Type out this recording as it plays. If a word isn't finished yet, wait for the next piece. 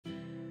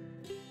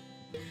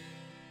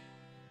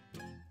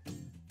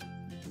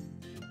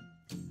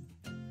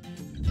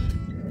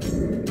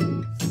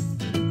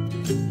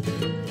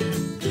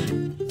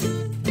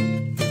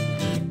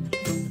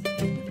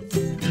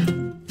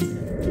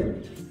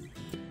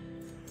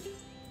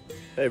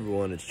Hey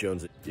everyone, it's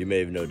Jonesy. You may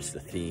have noticed a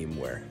theme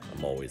where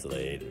I'm always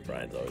late and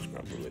Brian's always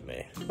grumpy with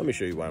me. Let me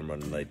show you why I'm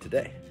running late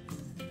today.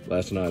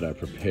 Last night I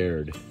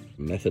prepared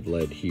method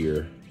lead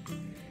here,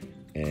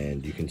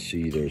 and you can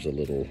see there's a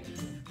little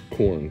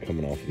corn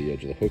coming off the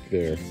edge of the hook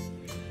there.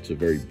 It's a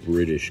very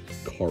British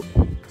carp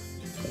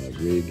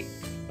rig.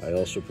 I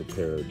also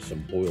prepared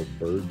some boiled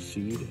bird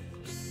seed,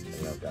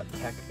 and I've got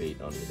tack bait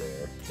under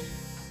there,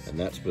 and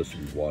that's supposed to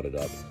be wadded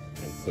up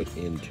and put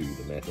into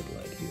the method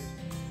lead here.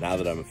 Now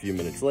that I'm a few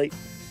minutes late,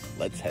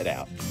 let's head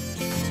out.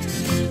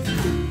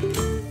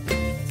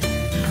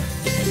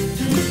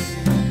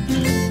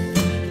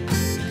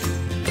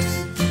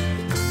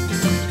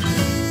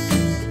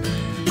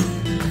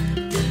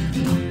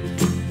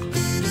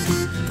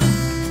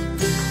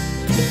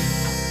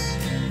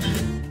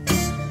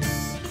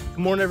 Good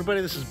morning, everybody.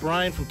 This is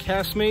Brian from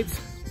Castmates.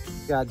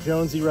 Got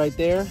Jonesy right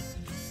there.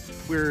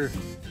 We're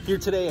here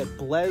today at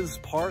Blaise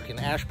Park in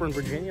Ashburn,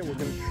 Virginia. We're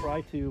going to try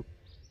to...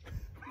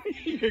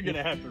 You're going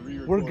to have to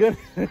re-record. We're good.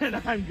 And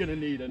I'm going to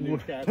need a new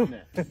cast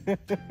net.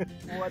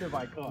 What have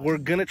I caught? We're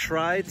going to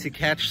try to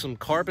catch some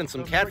carp and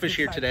some catfish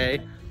here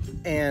today.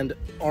 And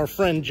our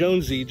friend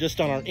Jonesy,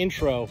 just on our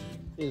intro,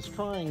 is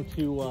trying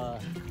to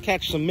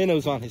catch some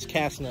minnows on his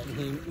cast net. And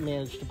he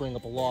managed to bring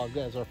up a log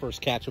as our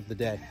first catch of the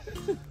day.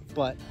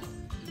 But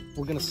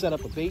we're going to set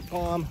up a bait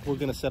bomb. We're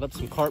going to set up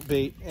some carp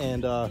bait.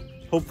 And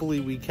hopefully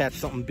we catch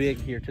something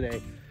big here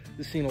today.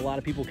 We've seen a lot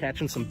of people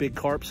catching some big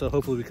carp, so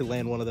hopefully we could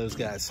land one of those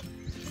guys.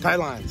 Tie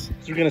lines.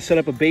 So we're gonna set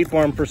up a bait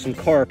farm for some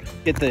carp.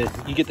 You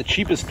get the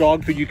cheapest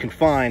dog food you can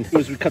find.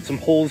 As we cut some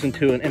holes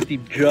into an empty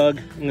jug,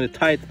 I'm gonna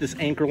tie it to this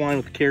anchor line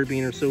with a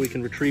carabiner so we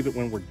can retrieve it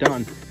when we're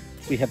done.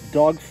 We have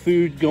dog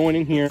food going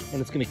in here,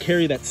 and it's gonna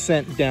carry that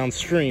scent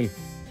downstream.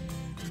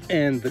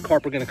 And the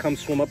carp are gonna come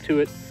swim up to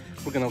it.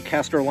 We're gonna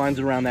cast our lines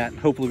around that,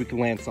 and hopefully we can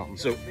land something.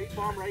 So bait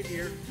farm right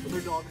here with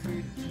our dog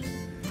food,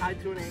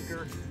 tied to an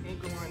anchor.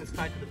 Anchor line is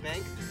tied to the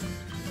bank.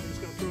 We're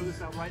just gonna throw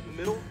this out right in the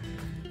middle,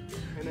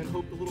 and then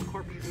hope the little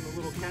carpies and the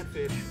little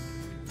catfish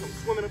come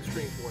swimming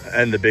upstream for us.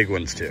 And the big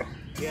ones too.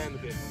 Yeah, and the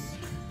big ones.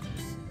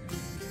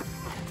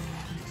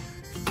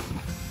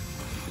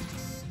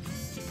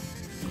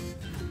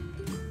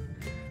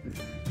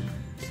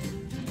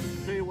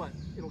 Tell you what,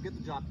 it'll get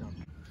the job done.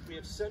 We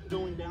have scent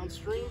going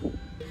downstream.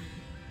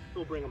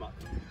 We'll bring them up.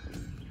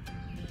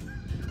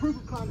 Proof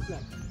of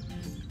concept.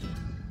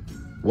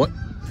 What?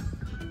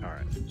 All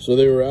right. So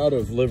they were out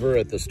of liver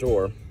at the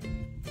store.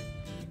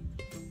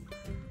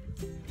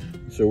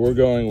 So we're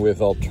going with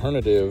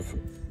alternative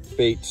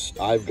baits.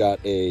 I've got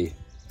a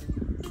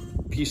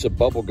piece of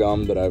bubble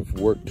gum that I've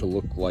worked to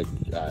look like,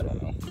 I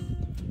don't know.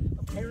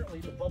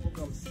 Apparently the bubble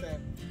gum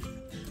scent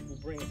will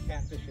bring a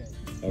catfish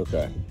in.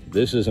 Okay.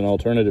 This is an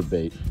alternative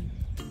bait,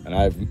 and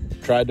I've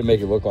tried to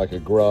make it look like a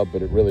grub,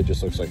 but it really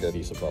just looks like a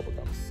piece of bubble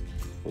gum.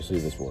 We'll see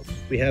if this works.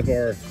 We have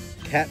our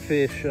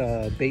catfish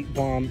bait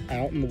bomb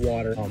out in the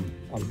water.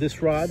 On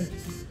this rod,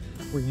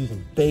 we're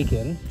using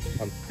bacon.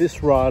 On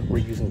this rod, we're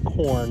using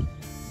corn.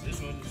 This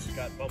one's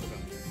got bubble gum.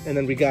 And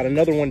then we got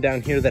another one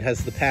down here that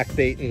has the pack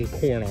bait and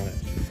corn on it.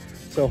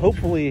 So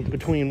hopefully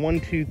between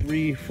 1, 2,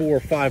 3, 4,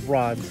 5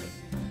 rods,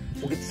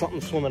 we'll get something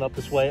swimming up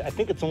this way. I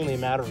think it's only a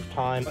matter of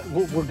time.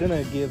 We're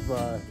gonna give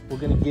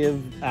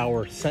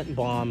our scent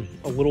bomb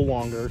a little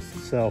longer.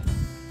 So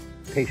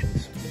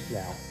patience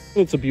now.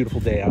 It's a beautiful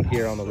day out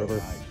here on the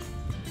river.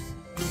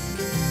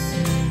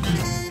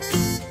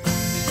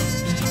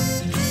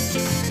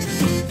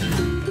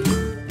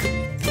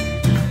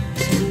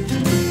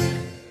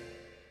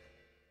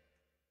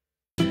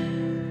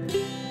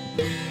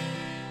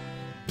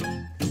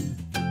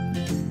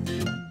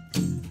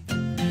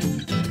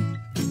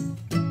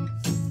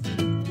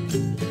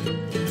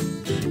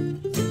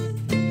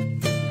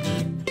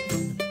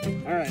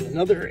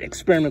 Another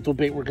experimental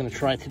bait we're going to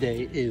try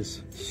today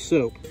is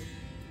soap.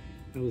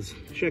 I was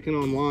checking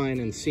online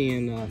and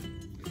seeing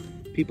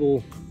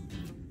people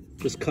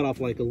just cut off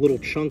like a little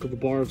chunk of a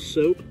bar of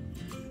soap,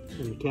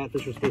 and the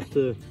catfish are supposed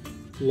to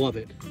love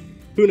it.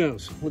 Who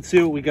knows? Let's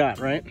see what we got,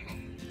 right?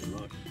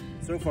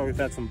 So far we've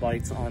had some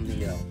bites on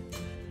the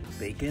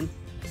bacon.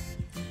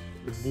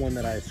 The one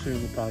that I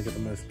assume will probably get the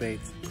most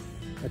baits.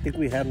 I think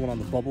we had one on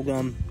the bubble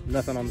gum,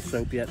 nothing on the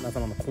soap yet,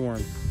 nothing on the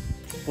corn.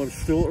 But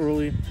it's still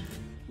early.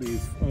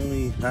 We've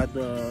only had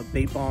the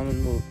bait bomb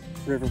in the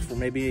river for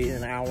maybe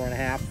an hour and a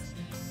half.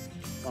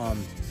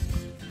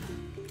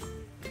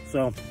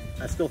 So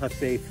I still have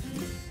faith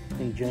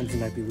in Jonesy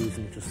might be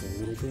losing it just a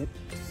little bit.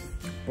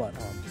 But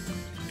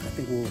I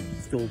think we'll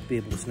still be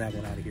able to snag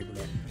one out of here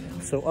today.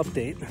 So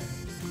update,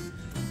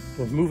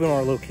 we're moving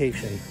our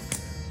location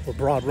where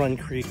Broad Run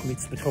Creek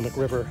meets the Potomac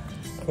River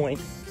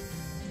Point.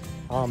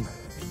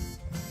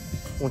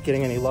 Weren't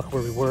getting any luck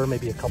where we were,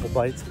 maybe a couple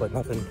bites, but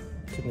nothing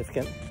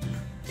significant.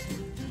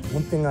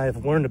 One thing I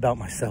have learned about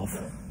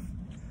myself,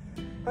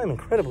 I'm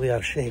incredibly out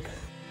of shape.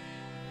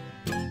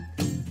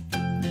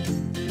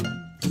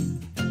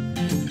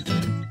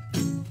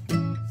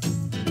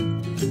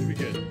 Pretty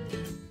good.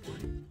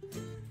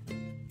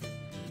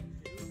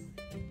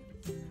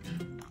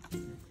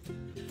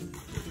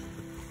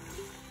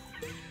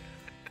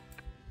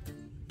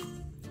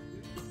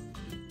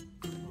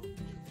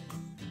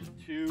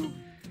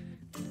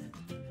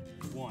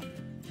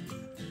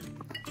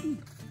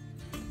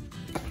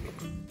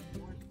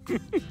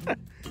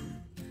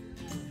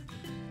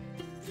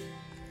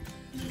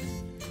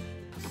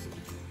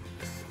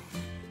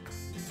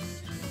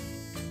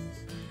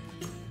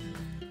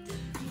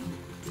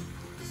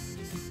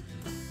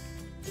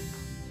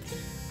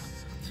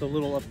 So a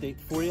little update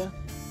for you.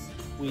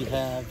 We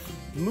have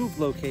moved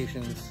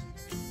locations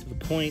to the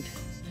point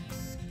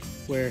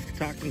where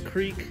Catoctin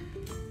Creek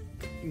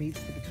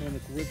meets the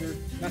Potomac River.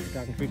 Not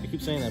Catoctin Creek, I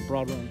keep saying that,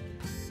 Broad Run.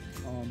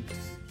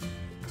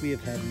 We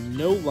have had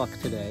no luck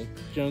today.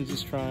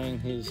 Jonesy's trying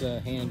his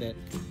hand at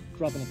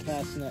dropping a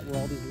cast net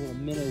where all these little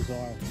minnows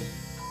are.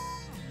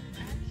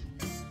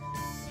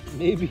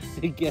 Maybe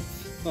to get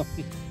some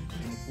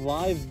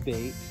live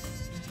bait,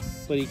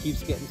 but he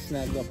keeps getting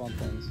snagged up on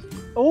things.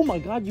 Oh my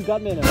God, you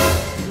got minnows.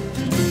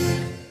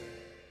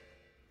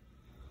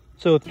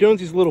 So with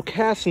Jonesy's little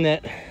cast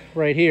net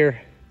right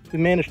here, we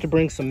managed to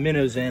bring some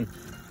minnows in.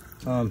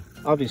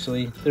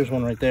 Obviously, there's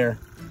one right there.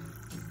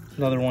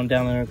 Another one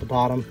down there at the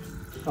bottom.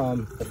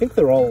 I think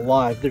they're all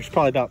alive. There's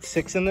probably about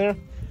 6 in there.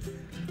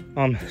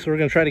 So we're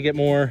gonna try to get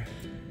more.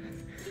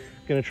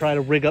 Gonna try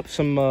to rig up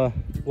some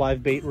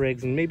live bait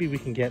rigs, and maybe we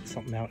can get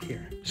something out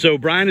here. So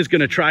Brian is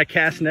gonna try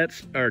cast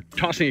nets, or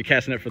tossing a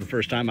cast net for the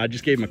first time. I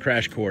just gave him a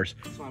crash course.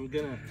 So I'm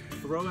gonna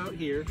throw out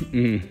here,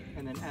 and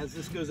then as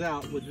this goes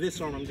out, with this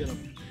arm, I'm gonna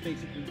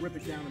basically rip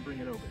it down and bring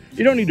it over.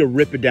 You don't need to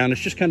rip it down.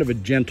 It's just kind of a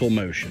gentle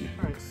motion.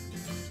 All right.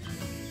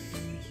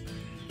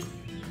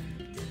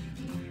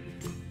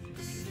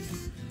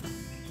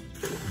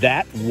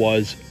 That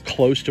was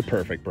close to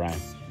perfect,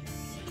 Brian.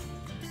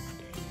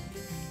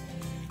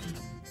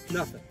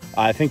 Nothing.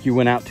 I think you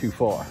went out too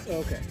far.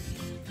 Okay.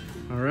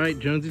 All right,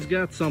 Jonesy's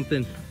got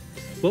something.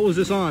 What was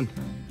this on?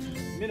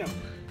 Minnow.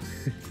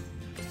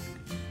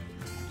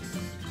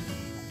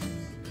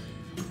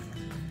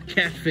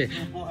 Catfish.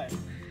 What?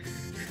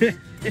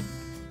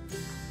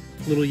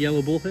 Little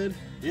yellow bullhead?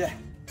 Yeah.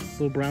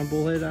 Little brown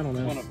bullhead? I don't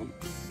know. One of them.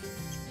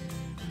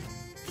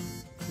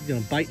 He's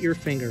gonna bite your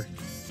finger.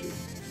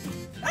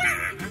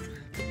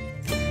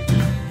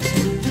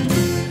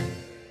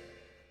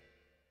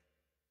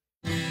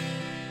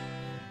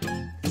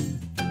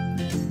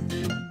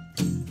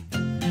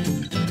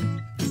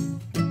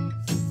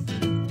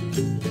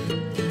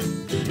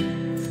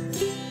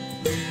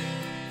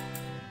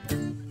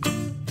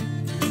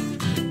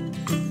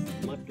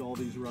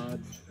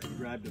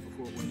 Grabbed it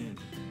before it went in.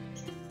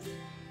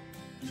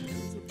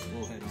 There's a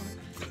bullhead on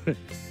it.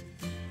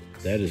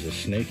 That is a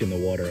snake in the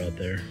water out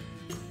there.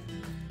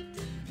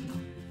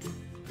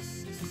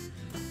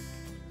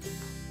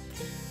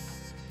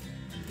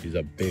 He's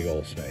a big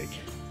old snake.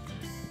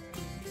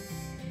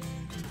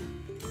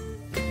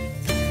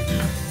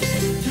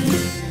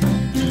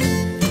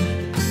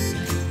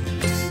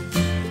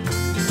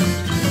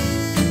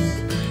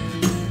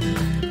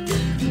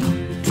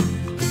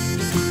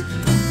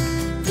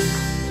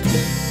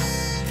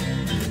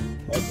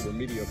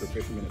 Mediocre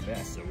fishermen at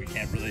best, so we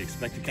can't really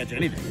expect to catch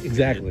anything.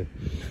 Exactly.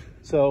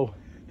 So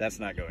that's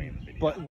not going in the video. But